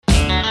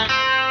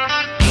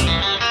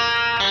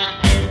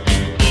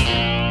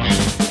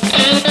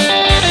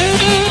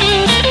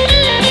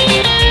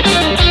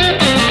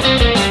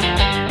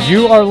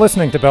You are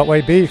listening to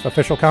Beltway Beef,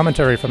 official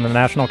commentary from the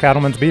National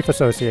Cattlemen's Beef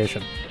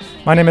Association.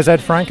 My name is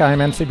Ed Frank. I am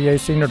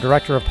NCBA's Senior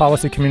Director of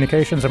Policy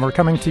Communications, and we're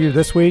coming to you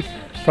this week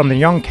from the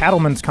Young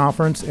Cattlemen's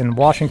Conference in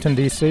Washington,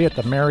 D.C. at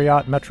the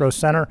Marriott Metro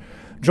Center.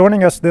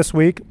 Joining us this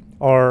week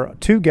are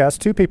two guests,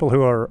 two people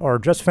who are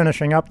just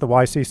finishing up the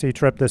YCC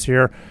trip this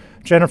year.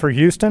 Jennifer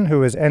Houston,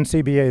 who is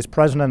NCBA's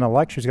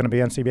president-elect. She's going to be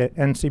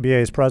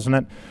NCBA's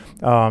president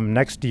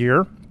next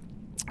year.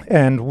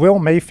 And Will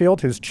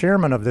Mayfield, who's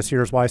chairman of this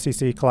year's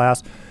YCC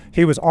class.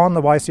 He was on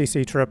the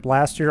YCC trip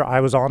last year. I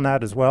was on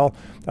that as well.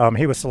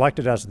 He was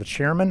selected as the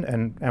chairman,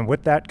 and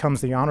with that comes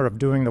the honor of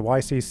doing the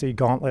YCC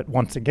gauntlet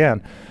once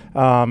again.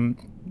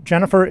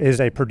 Jennifer is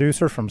a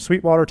producer from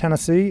Sweetwater,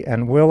 Tennessee,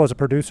 and Will is a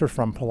producer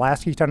from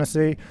Pulaski,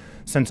 Tennessee.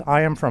 Since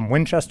I am from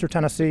Winchester,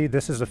 Tennessee,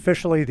 this is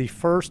officially the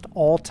first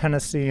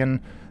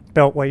all-Tennessean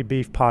Beltway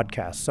Beef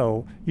podcast.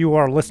 So you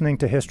are listening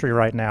to history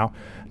right now.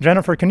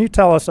 Jennifer, can you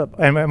tell us,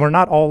 and we're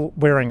not all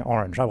wearing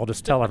orange. I will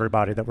just tell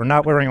everybody that we're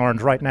not wearing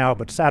orange right now,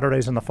 but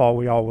Saturdays in the fall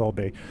we all will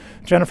be.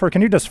 Jennifer,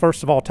 can you just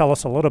first of all tell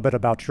us a little bit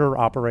about your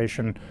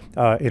operation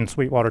in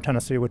Sweetwater,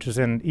 Tennessee, which is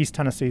in East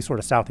Tennessee, sort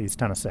of southeast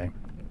Tennessee?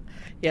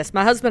 Yes,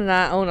 my husband and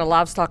I own a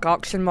livestock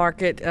auction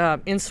market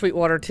in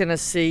Sweetwater,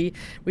 Tennessee.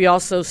 We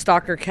also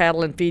stock our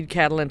cattle and feed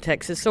cattle in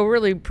Texas, so we're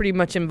really pretty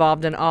much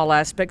involved in all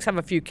aspects. Have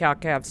a few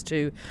cow-calves,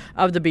 too,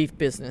 of the beef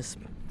business.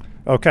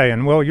 Okay,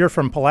 and Will, you're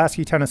from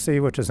Pulaski,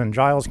 Tennessee, which is in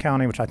Giles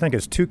County, which I think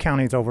is 2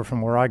 counties over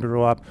from where I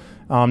grew up.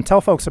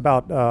 Tell folks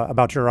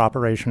about your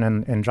operation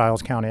in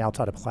Giles County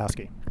outside of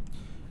Pulaski.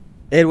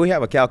 Ed, we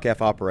have a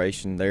cow-calf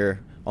operation there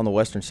on the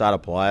western side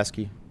of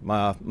Pulaski.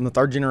 I'm the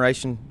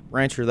third-generation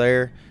rancher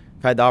there.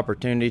 I've had the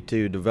opportunity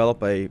to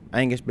develop a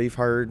Angus beef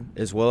herd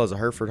as well as a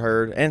Hereford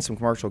herd and some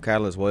commercial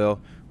cattle as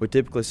well. We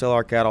typically sell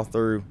our cattle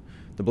through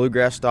the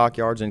Bluegrass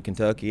stockyards in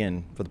Kentucky,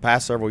 and for the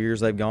past several years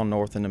they've gone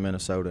north into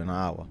Minnesota and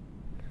Iowa.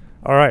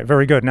 All right,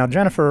 very good. Now,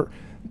 Jennifer,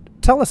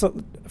 tell us,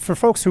 for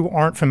folks who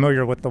aren't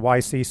familiar with the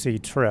YCC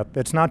trip,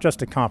 it's not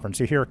just a conference.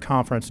 You hear a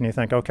conference and you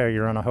think, okay,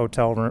 you're in a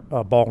hotel room,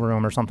 a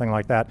ballroom or something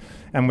like that,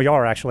 and we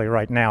are actually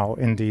right now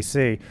in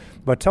D.C.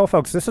 But tell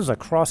folks, this is a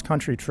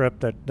cross-country trip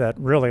that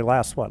really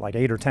lasts, like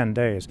 8 or 10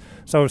 days.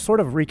 So sort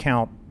of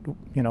recount,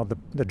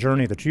 the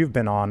journey that you've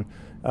been on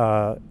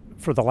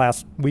for the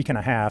last week and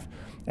a half,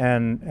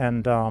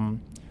 and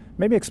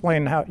maybe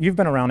explain how you've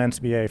been around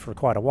NCBA for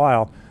quite a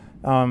while.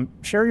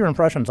 Share your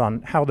impressions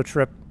on how the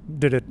trip.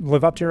 Did it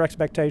live up to your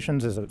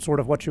expectations? Is it sort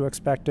of what you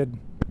expected?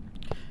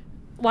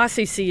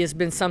 YCC has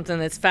been something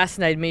that's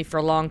fascinated me for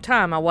a long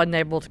time. I wasn't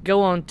able to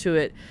go on to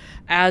it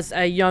as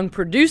a young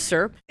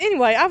producer.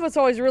 Anyway, I was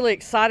always really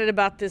excited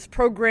about this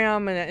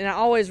program, and I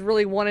always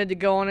really wanted to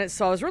go on it.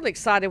 So I was really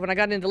excited when I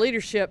got into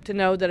leadership to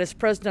know that as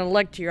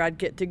president-elect here, I'd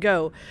get to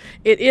go.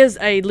 It is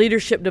a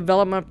leadership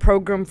development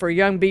program for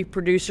young beef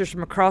producers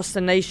from across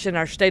the nation,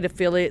 our state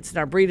affiliates, and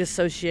our breed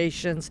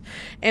associations.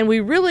 And we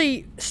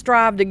really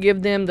strive to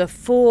give them the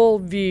full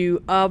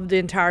view of the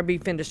entire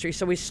beef industry.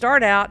 So we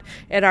start out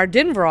at our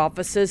Denver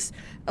offices,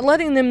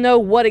 letting them know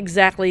what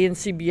exactly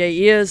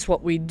NCBA is,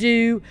 what we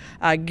do,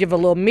 give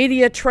a little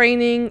media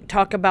training,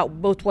 talk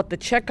about both what the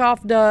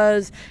checkoff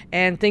does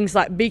and things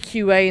like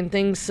BQA and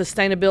things,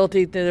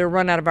 sustainability that are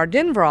run out of our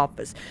Denver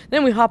office.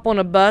 Then we hop on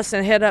a bus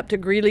and head up to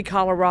Greeley,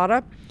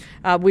 Colorado.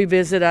 We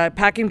visit a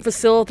packing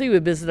facility, we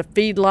visit a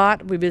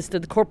feedlot, we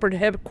visited the corporate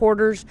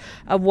headquarters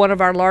of one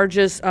of our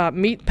largest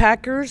meat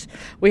packers.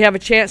 We have a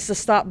chance to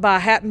stop by a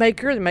hat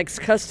maker that makes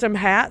custom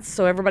hats,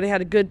 so everybody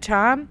had a good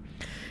time.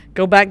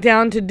 Go back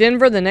down to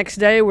Denver. The next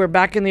day, we're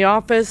back in the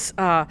office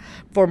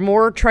for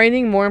more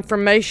training, more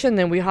information.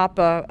 Then we hop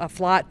a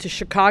flight to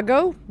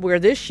Chicago, where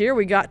this year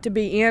we got to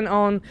be in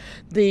on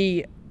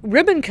the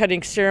ribbon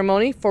cutting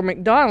ceremony for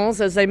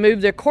McDonald's as they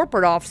moved their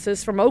corporate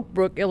offices from Oak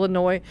Brook,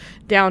 Illinois,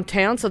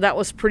 downtown. So that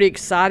was pretty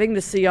exciting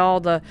to see all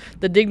the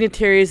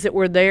dignitaries that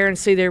were there and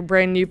see their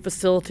brand new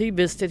facility.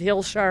 Visited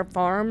Hillshire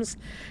Farms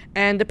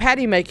and the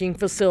patty making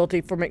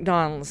facility for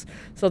McDonald's.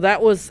 So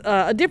that was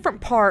a different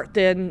part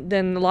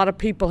than a lot of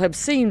people have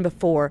seen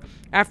before.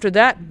 After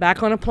that,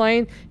 back on a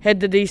plane,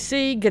 head to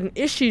D.C., get an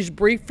issues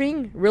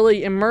briefing,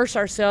 really immerse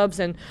ourselves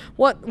in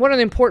what are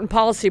the important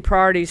policy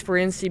priorities for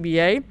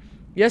NCBA.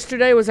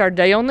 Yesterday was our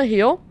day on the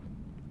Hill.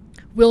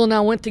 Will and I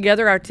went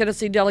together, our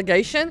Tennessee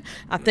delegation.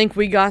 I think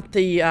we got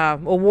the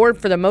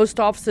award for the most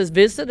offices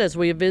visited, as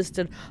we have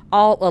visited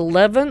all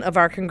 11 of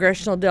our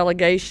congressional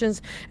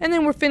delegations. And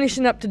then we're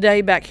finishing up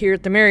today back here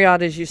at the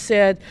Marriott, as you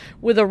said,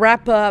 with a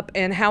wrap-up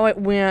and how it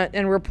went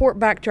and report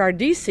back to our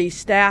D.C.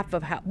 staff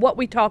of what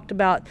we talked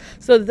about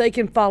so that they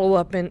can follow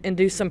up and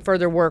do some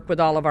further work with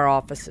all of our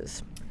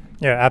offices.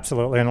 Yeah,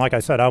 absolutely. And like I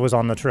said, I was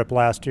on the trip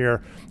last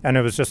year, and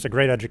it was just a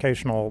great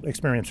educational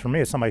experience for me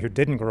as somebody who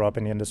didn't grow up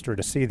in the industry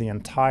to see the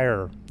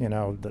entire,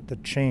 the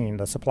chain,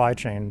 the supply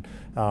chain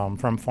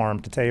from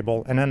farm to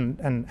table,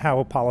 and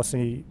how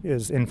policy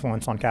is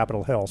influenced on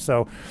Capitol Hill.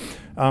 So,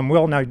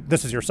 Will, now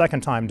this is your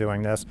second time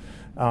doing this.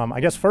 I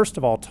guess first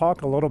of all,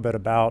 talk a little bit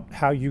about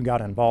how you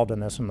got involved in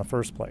this in the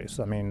first place.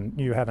 I mean,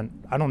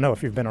 I don't know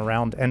if you've been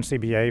around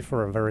NCBA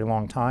for a very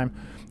long time,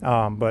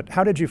 but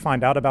how did you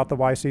find out about the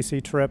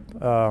YCC trip,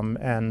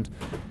 and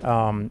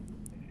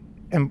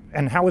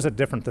how is it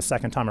different the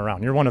second time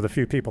around? You're one of the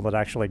few people that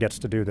actually gets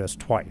to do this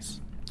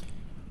twice.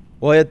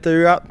 Well,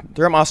 throughout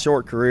my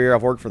short career,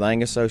 I've worked for the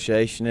Angus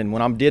Association, and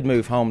when I did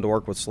move home to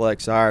work with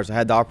Select Sires, I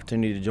had the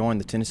opportunity to join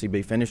the Tennessee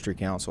Beef Industry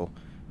Council,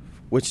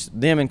 which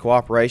them in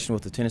cooperation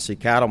with the Tennessee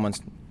Cattlemen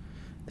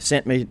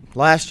sent me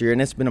last year, and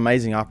it's been an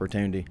amazing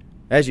opportunity.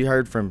 As you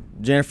heard from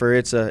Jennifer,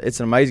 it's an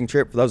amazing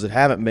trip for those that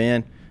haven't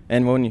been,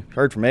 and when you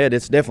heard from Ed,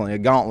 it's definitely a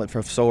gauntlet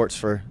of sorts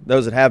for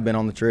those that have been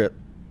on the trip.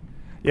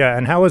 Yeah,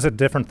 and how is it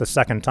different the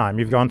second time?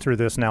 You've gone through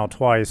this now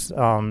twice.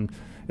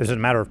 Is it a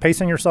matter of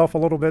pacing yourself a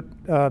little bit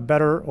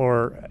better,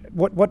 or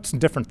what's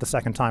different the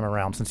second time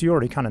around, since you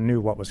already kind of knew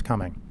what was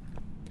coming?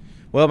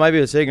 Well, maybe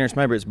it's ignorance,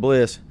 maybe it's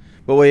bliss,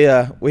 but we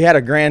had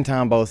a grand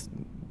time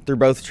through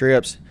both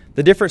trips.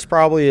 The difference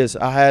probably is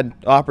I had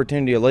the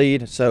opportunity to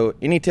lead, so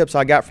any tips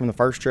I got from the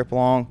first trip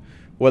along,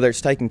 whether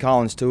it's taking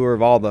Colin's tour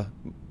of all the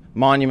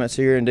monuments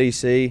here in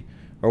D.C.,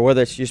 or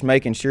whether it's just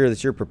making sure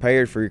that you're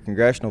prepared for your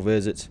congressional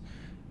visits,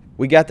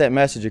 we got that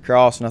message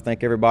across, and I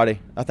think everybody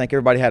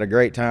had a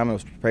great time and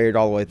was prepared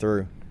all the way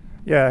through.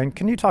 Yeah, and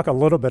can you talk a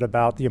little bit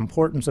about the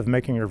importance of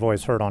making your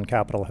voice heard on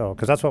Capitol Hill?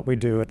 Because that's what we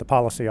do at the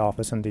policy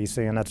office in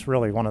D.C., and that's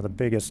really one of the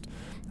biggest,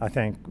 I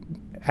think,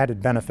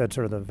 added benefits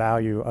or the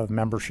value of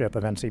membership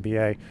of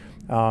NCBA.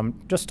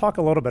 Just talk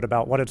a little bit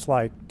about what it's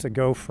like to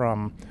go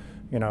from,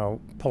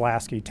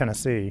 Pulaski,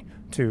 Tennessee,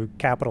 to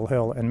Capitol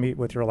Hill and meet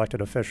with your elected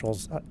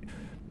officials.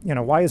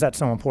 Why is that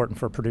so important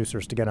for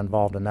producers to get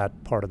involved in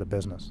that part of the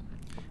business?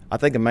 I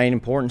think the main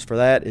importance for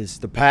that is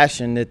the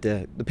passion that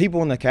the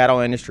people in the cattle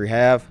industry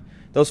have.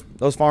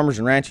 Those farmers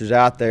and ranchers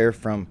out there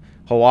from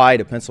Hawaii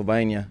to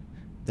Pennsylvania,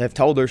 they have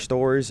told their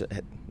stories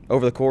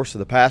over the course of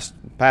the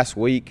past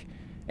week,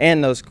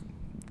 and those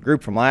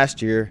group from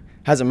last year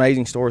has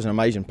amazing stories and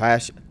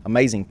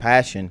amazing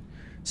passion.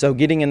 So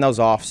getting in those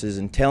offices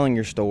and telling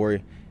your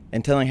story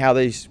and telling how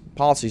these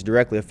policies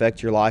directly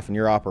affect your life and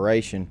your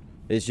operation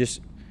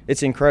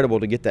it's incredible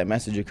to get that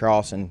message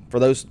across, and for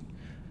those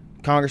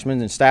congressmen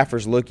and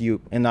staffers look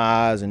you in the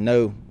eyes and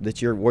know that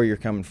where you're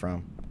coming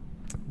from.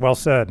 Well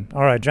said.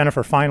 All right,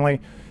 Jennifer, finally,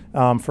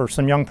 for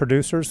some young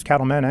producers,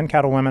 cattlemen and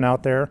cattlewomen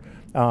out there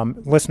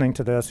listening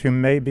to this who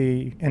may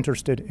be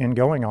interested in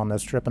going on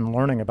this trip and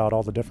learning about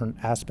all the different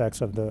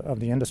aspects of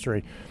the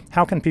industry,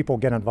 how can people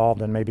get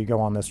involved and maybe go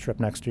on this trip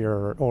next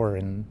year or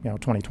in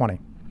 2020?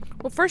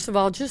 Well, first of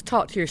all, just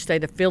talk to your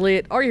state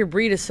affiliate or your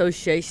breed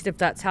association if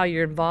that's how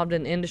you're involved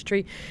in the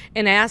industry,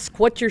 and ask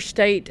what your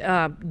state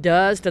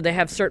does. Do they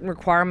have certain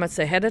requirements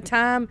ahead of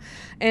time?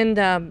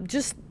 And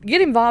just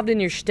get involved in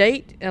your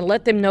state and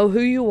let them know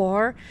who you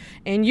are.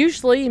 And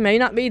usually, it may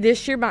not be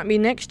this year, might be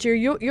next year,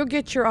 you'll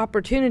get your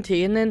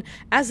opportunity. And then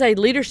as a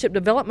leadership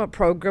development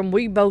program,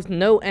 we both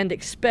know and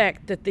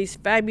expect that these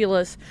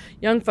fabulous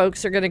young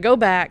folks are going to go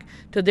back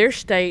to their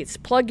states,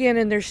 plug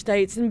in their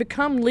states, and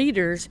become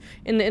leaders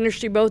in the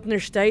industry, both in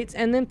their states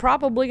and then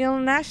probably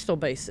on a national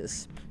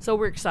basis. So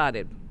we're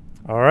excited.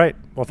 All right.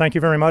 Well, thank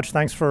you very much.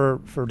 Thanks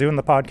for doing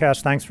the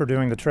podcast. Thanks for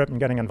doing the trip and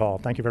getting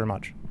involved. Thank you very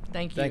much.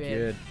 Thank you,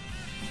 Ed.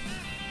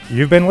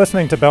 You've been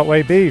listening to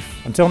Beltway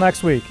Beef. Until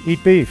next week,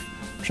 eat beef.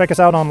 Check us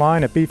out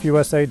online at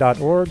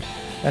beefusa.org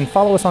and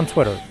follow us on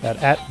Twitter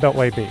at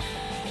BeltwayBeef.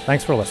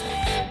 Thanks for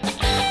listening.